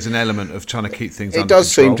imagine there's an element of trying to keep things under control. It does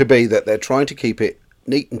seem to be that they're trying to keep it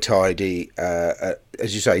neat and tidy,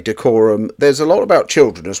 as you say, decorum. There's a lot about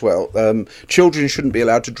children as well. Children shouldn't be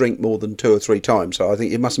allowed to drink more than 2 or 3 times, so I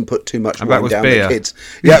think you mustn't put too much wine down the kids.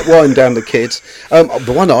 Yeah, wine down the kids.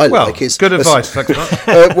 The one I like is... Good advice.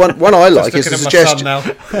 One I like is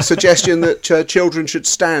the suggestion that children should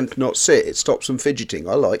stand, not sit. It stops them fidgeting.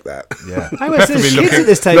 I like that. Yeah. There's kids at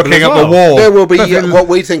this table looking as well. at the wall. There will be what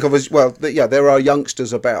we think of as, there are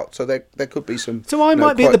youngsters about, so there could be some... So I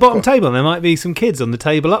might be at the bottom table and there might be some kids on the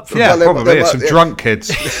table up front. Yeah, probably. Some drunk kids.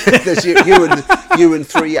 kids. There's you and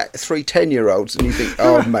three 10-year-olds, and you think,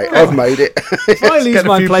 oh mate, I've made it. If I lose Get a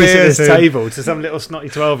my few place at beers this in. table to some little snotty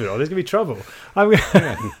 12-year-old, there's going to be trouble.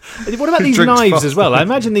 What about these Drinks knives fast. as well? I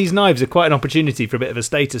imagine these knives are quite an opportunity for a bit of a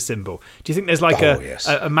status symbol. Do you think there's like Oh, yes.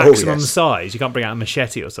 a maximum Oh, yes. size? You can't bring out a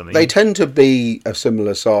machete or something. They tend to be a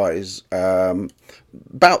similar size,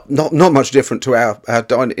 about not much different to our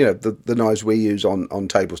the knives we use on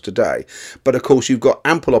tables today. But of course, you've got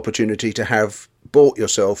ample opportunity to have bought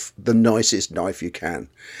yourself the nicest knife you can.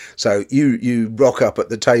 So you rock up at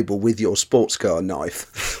the table with your sports car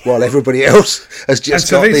knife, while everybody else has And just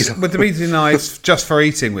so got these these. would there be the knives just for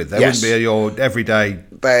eating with? They Yes. wouldn't be your everyday.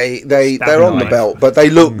 They're on the knife. belt, but they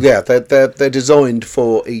look they're designed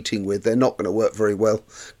for eating with. They're not going to work very well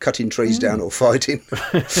cutting trees down or fighting.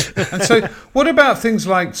 And so, what about things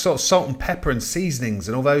like sort of salt and pepper and seasonings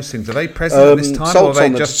and all those things? Are they present at this time, or are Salt's they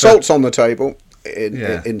on the, just salt's on the table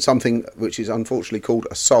Yeah. in something which is unfortunately called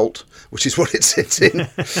a salt, which is what it sits in.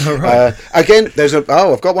 Right. Again,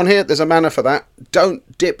 I've got one here. There's a manner for that. Don't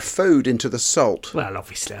dip food into the salt. Well,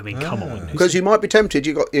 obviously, I mean, come on. Because you might be tempted.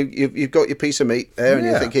 You've got your piece of meat there, and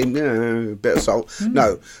Yeah. you're thinking, a bit of salt.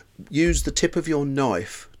 No, use the tip of your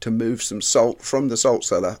knife to move some salt from the salt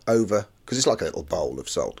cellar over, because it's like a little bowl of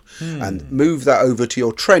salt, and move that over to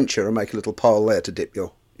your trencher and make a little pile there to dip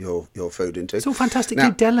your food into. It's all fantastically Now,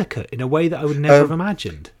 delicate in a way that I would never have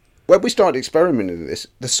imagined. when we started experimenting with this,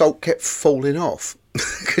 the salt kept falling off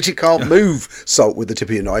because you can't move salt with the tip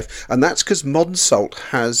of your knife, and that's because modern salt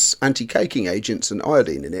has anti-caking agents and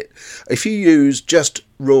iodine in it. If you use just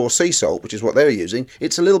raw sea salt, which is what they're using,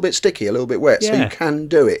 it's a little bit sticky, a little bit wet, so Yeah. you can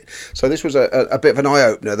do it. So this was a bit of an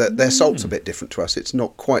eye-opener that their salt's a bit different to us. It's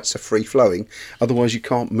not quite so free-flowing, otherwise you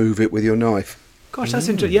can't move it with your knife. Gosh, that's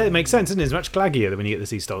interesting. Yeah, it makes sense, doesn't it? It's much claggier than when you get the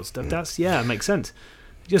sea salt stuff. It makes sense.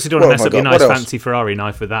 You just don't want What to mess have up I your got? nice What else? fancy Ferrari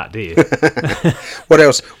knife with that, do you? What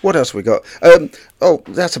else have we got?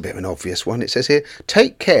 That's a bit of an obvious one. It says here,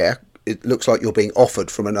 take care. It looks like you're being offered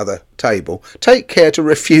from another table. Take care to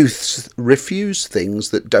refuse things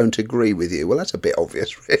that don't agree with you. Well, that's a bit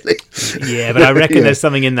obvious, really. Yeah, but I reckon Yeah. there's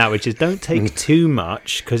something in that which is don't take too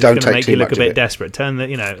much because it's Don't going to take make too you look a much of bit it. desperate.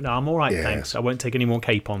 No, I'm all right, Yes. thanks. I won't take any more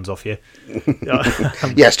capons off you.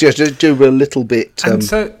 Yes, just do a little bit. And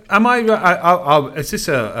so, am is this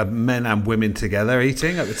a men and women together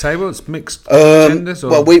eating at the table? It's mixed genders? Or?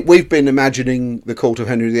 Well, we've been imagining the court of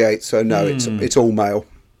Henry VIII, so no, it's all male.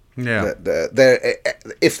 yeah.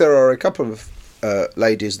 If there are a couple of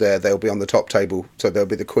ladies there, they'll be on the top table, so there'll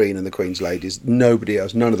be the Queen and the Queen's ladies. Nobody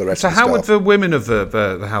else, none of the rest So of the how would staff. the women of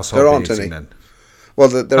the household There be aren't eating any. then? Well,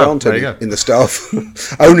 there Oh, aren't there any you go. in the staff.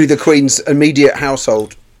 Only the Queen's immediate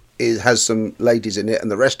household has some ladies in it,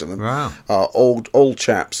 and the rest of them Wow. are old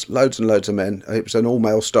chaps, loads and loads of men. It was an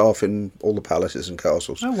all-male staff in all the palaces and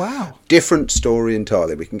castles. Oh, wow. Different story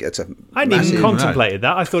entirely. We can get to I hadn't even massive- contemplated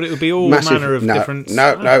that. I thought it would be all manner of no, different...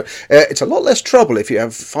 No. It's a lot less trouble if you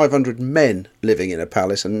have 500 men living in a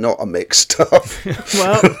palace and not a mixed staff.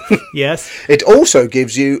 Well, yes. It also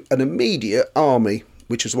gives you an immediate army,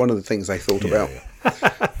 which is one of the things they thought about.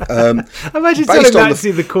 Imagine Based telling on that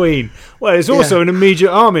the- to the Queen. Well, it's also an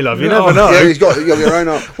immediate army, love. You never know. Yeah, you've got your own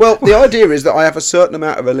army. Well, the idea is that I have a certain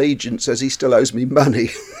amount of allegiance as he still owes me money.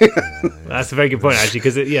 That's a very good point, actually,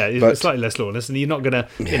 because it's But- slightly less lawless, and you're not going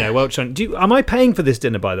to, welch on. Am I paying for this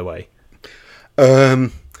dinner, by the way?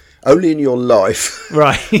 Only in your life.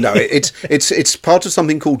 Right. No, it's part of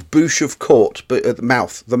something called bouche of court, but the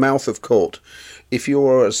mouth of court. If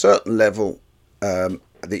you're at a certain level,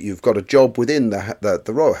 that you've got a job within the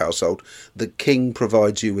royal household, the king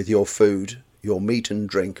provides you with your food, your meat and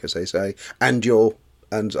drink, as they say, and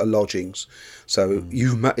lodgings. So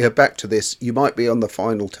you're back to this. You might be on the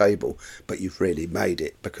final table, but you've really made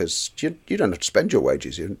it because you don't have to spend your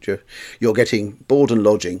wages. You're getting board and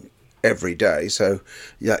lodging every day, so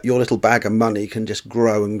your little bag of money can just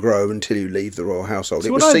grow and grow until you leave the royal household. So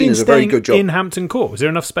It would was I have seen been as a very staying good job. in Hampton Court? Was there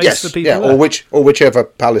enough space Yes, for people yeah, there? or whichever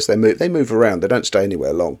palace they move around. They don't stay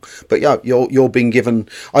anywhere long. But yeah, you're being given.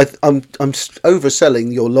 I'm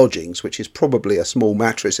overselling your lodgings, which is probably a small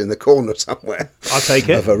mattress in the corner somewhere. I'll take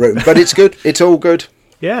it. Of a room, but it's good. It's all good.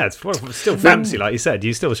 Yeah, it's still fancy, like you said.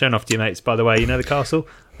 You're still showing off to your mates, by the way. You know the castle?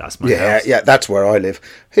 That's my house. Yeah, that's where I live.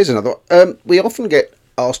 Here's another one. We often get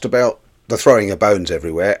asked about the throwing of bones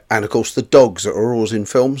everywhere, and of course the dogs that are always in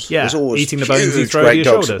films. Yeah, There's always eating the bones you huge, throw over great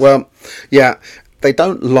your dogs. shoulders. Well, yeah, they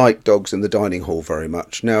don't like dogs in the dining hall very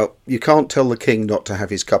much. Now, you can't tell the king not to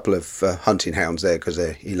have his couple of hunting hounds there because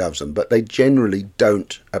he loves them, but they generally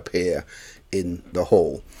don't appear in the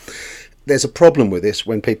hall. There's a problem with this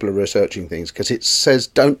when people are researching things because it says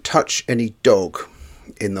don't touch any dog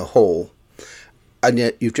in the hall. and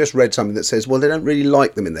yet you've just read something that says, well, they don't really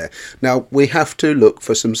like them in there. Now, we have to look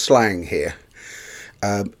for some slang here.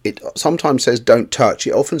 It sometimes says don't touch.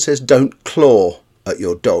 It often says don't claw at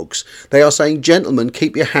your dogs. They are saying, gentlemen,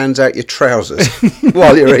 keep your hands out your trousers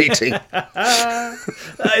while you're eating.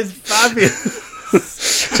 That is fabulous.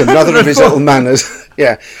 It's another of his little manners.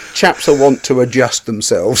 Yeah, chaps will want to adjust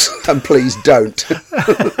themselves, and please don't.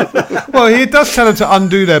 Well, he does tell them to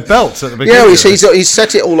undo their belts at the beginning. Yeah, he's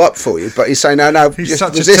set it all up for you, but he's saying, no, He's just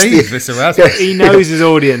such a resist tease, this Erasmus. He knows his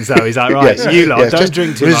audience, though. He's like, right, Yes, you lot, yes, don't just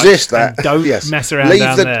drink too resist much. that. And don't Yes. mess around leave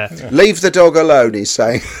down there. Leave the dog alone, he's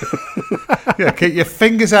saying. Yeah, keep your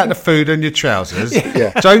fingers out of the food and your trousers.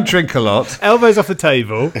 Yeah. Don't drink a lot. Elbows off the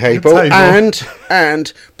table. Table. table.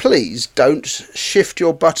 And please don't shift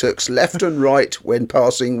your buttocks left and right when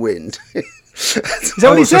passing wind. Is that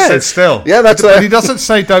what he Just sit says? still. Yeah, that's But he doesn't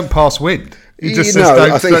say don't pass wind. He just says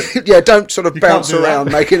don't. I think, don't sort of You can't bounce do that.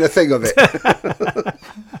 around making a thing of it.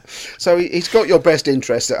 So he's got your best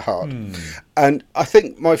interest at heart. And I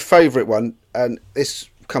think my favourite one, and this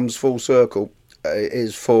comes full circle,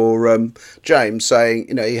 is for James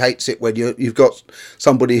saying, he hates it when you've got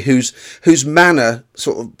somebody whose manner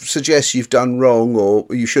sort of suggests you've done wrong or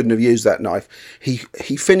you shouldn't have used that knife. He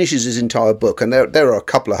finishes his entire book, and there are a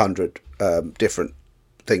couple of hundred different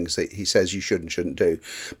things that he says you shouldn't do,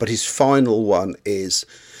 but his final one is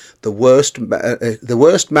the worst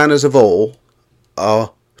manners of all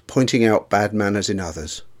are pointing out bad manners in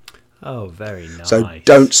others. Oh, very nice. So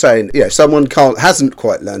don't say, if someone hasn't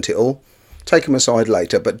quite learnt it all, take them aside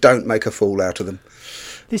later, but don't make a fool out of them.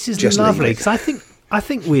 This is Just lovely, leave it. because I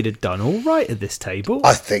think we'd have done all right at this table.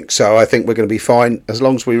 I think so. I think we're going to be fine as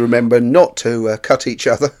long as we remember not to cut each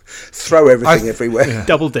other, throw everything everywhere.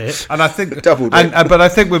 Double dip. And I think, Double dip. but I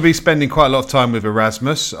think we'll be spending quite a lot of time with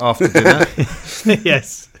Erasmus after dinner.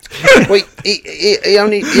 Yes. Well, he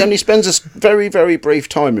only spends a very, very brief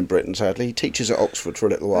time in Britain. Sadly, he teaches at Oxford for a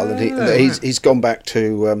little while, and he's gone back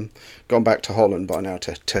to Holland by now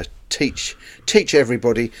to teach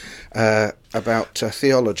everybody about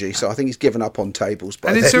theology. So I think he's given up on tables.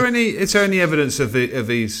 And is there any evidence of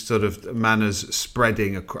these sort of manners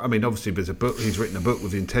spreading? I mean, obviously, there's a book. He's written a book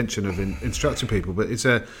with the intention of instructing people, but is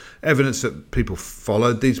there evidence that people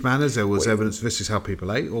followed these manners? There was evidence this is how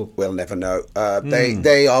people ate, or we'll never know.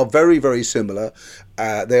 They are very, very similar.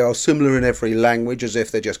 They are similar in every language, as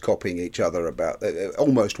if they're just copying each other about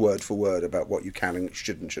almost word for word about what you can and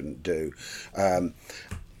shouldn't do.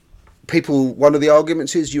 One of the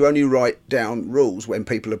arguments is you only write down rules when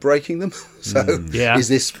people are breaking them. So is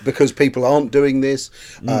this because people aren't doing this?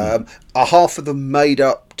 Are half of them made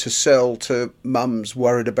up to sell to mums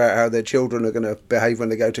worried about how their children are going to behave when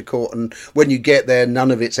they go to court? And when you get there,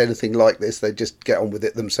 none of it's anything like this. They just get on with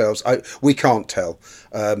it themselves. We can't tell.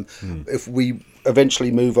 If we eventually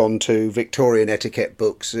move on to Victorian etiquette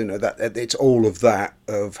books, that it's all of that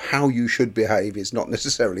of how you should behave is not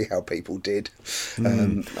necessarily how people did. We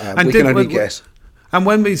can only guess. And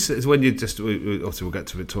when you just obviously we'll get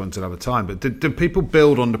to Victorians another time, but did people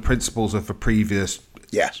build on the principles of the previous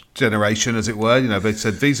generation, as it were? They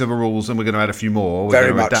said these are the rules, and we're going to add a few more.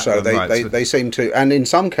 Very much so. They seem to, and in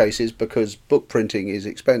some cases, because book printing is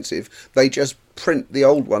expensive, they just print the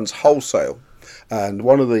old ones wholesale. And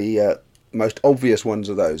one of the most obvious ones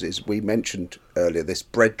of those is, we mentioned earlier, this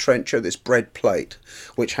bread trencher, this bread plate,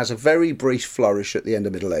 which has a very brief flourish at the end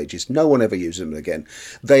of Middle Ages. No one ever uses them again.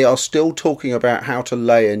 They are still talking about how to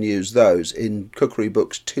lay and use those in cookery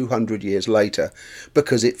books 200 years later,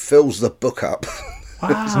 because it fills the book up.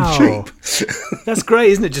 Wow. It's cheap. That's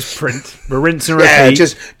great, isn't it? Just print, rinse and repeat. Yeah,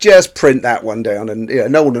 just print that one down, and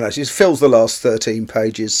no one knows. It fills the last 13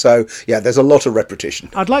 pages. So there's a lot of repetition.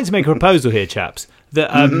 I'd like to make a proposal here, chaps, that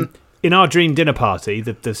in our dream dinner party,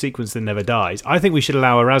 the sequence that never dies, I think we should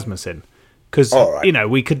allow Erasmus in. Because,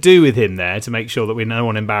 we could do with him there to make sure that no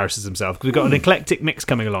one embarrasses himself. Because we've got an eclectic mix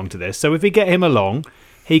coming along to this. So if we get him along,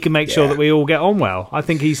 he can make sure that we all get on well. I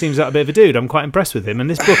think he seems like a bit of a dude. I'm quite impressed with him. And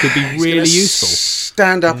this book would be really useful.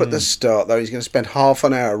 Stand up at the start, though. He's going to spend half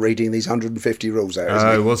an hour reading these 150 rules out.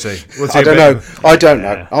 Oh, was he? I don't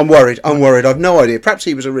know. I'm worried. I've no idea. Perhaps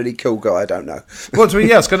he was a really cool guy. I don't know. I was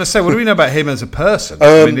going to say, what do we know about him as a person?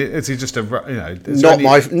 Is he just not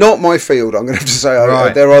my field? I'm going to have to say.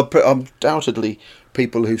 Right. There are undoubtedly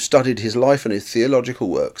people who studied his life and his theological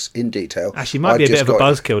works in detail. Actually, might be a bit of a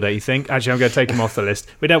buzzkill, don't you think? Actually, I'm going to take him off the list.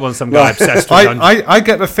 We don't want some guy obsessed with I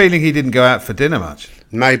get the feeling he didn't go out for dinner much.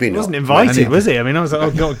 Maybe not. He wasn't invited, was he? I mean, I was like,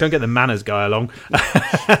 oh, God, don't get the manners guy along.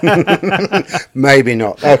 Maybe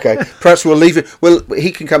not. Okay. Perhaps we'll leave it. Well,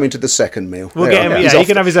 he can come into the second meal. We'll get him. Yeah, he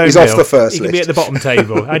can have his own meal. He's off the first list. He can be at the bottom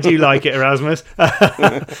table. How do you like it, Erasmus?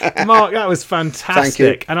 Mark, that was fantastic.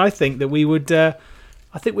 Thank you. And I think that we would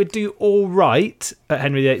I think we'd do all right at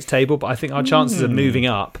Henry VIII's table, but I think our chances of moving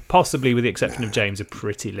up, possibly with the exception of James, are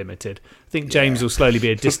pretty limited. I think James will slowly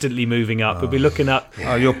be distantly moving up. We'll be looking up.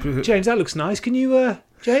 James, that looks nice. Can you...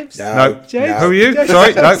 James? No. James? Who are you? James?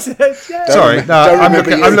 Sorry, no. Sorry, no.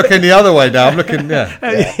 I'm looking the other way now. I'm looking.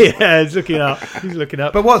 Yeah, he's looking up. He's looking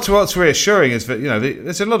up. But what's reassuring is that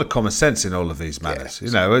there's a lot of common sense in all of these manners.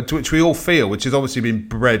 Which we all feel, which has obviously been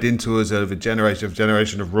bred into us over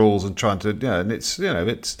generation of rules and trying to and it's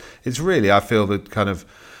really, I feel, that kind of.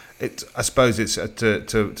 I suppose it's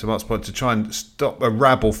to Mark's point, to try and stop a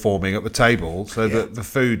rabble forming at the table so that the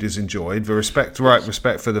food is enjoyed, the respect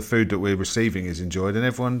for the food that we're receiving is enjoyed, and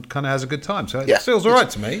everyone kind of has a good time. So it feels all right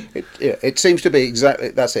to me. It seems to be exactly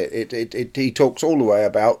that's it. He talks all the way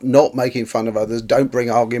about not making fun of others, don't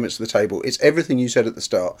bring arguments to the table. It's everything you said at the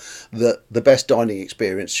start, that the best dining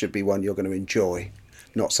experience should be one you're going to enjoy,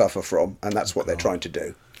 not suffer from, and that's what they're trying to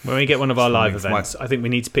do. When we get one of our live events, I think we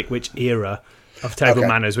need to pick which era of table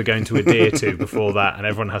manners we're going to adhere to before that, and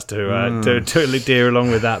everyone has to totally adhere along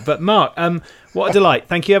with that. But Mark, what a delight!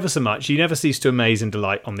 Thank you ever so much. You never cease to amaze and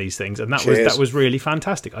delight on these things, and that was really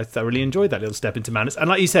fantastic. I thoroughly enjoyed that little step into manners, and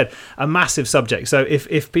like you said, a massive subject. So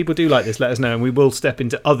if people do like this, let us know, and we will step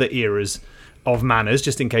into other eras of manners,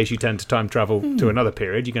 just in case you tend to time travel to another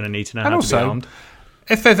period. You're going to need to know how to be armed.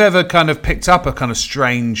 If they've ever kind of picked up a kind of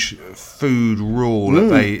strange food rule that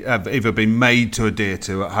they have either been made to adhere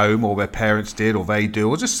to at home, or their parents did, or they do,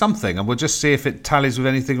 or just something, and we'll just see if it tallies with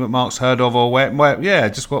anything that Mark's heard of, or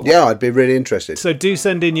I'd be really interested. So do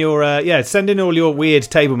send in your send in all your weird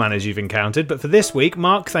table manners you've encountered. But for this week,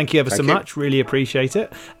 Mark, thank you ever so much. Really appreciate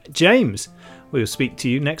it. James, we'll speak to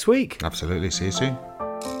you next week. Absolutely. See you soon.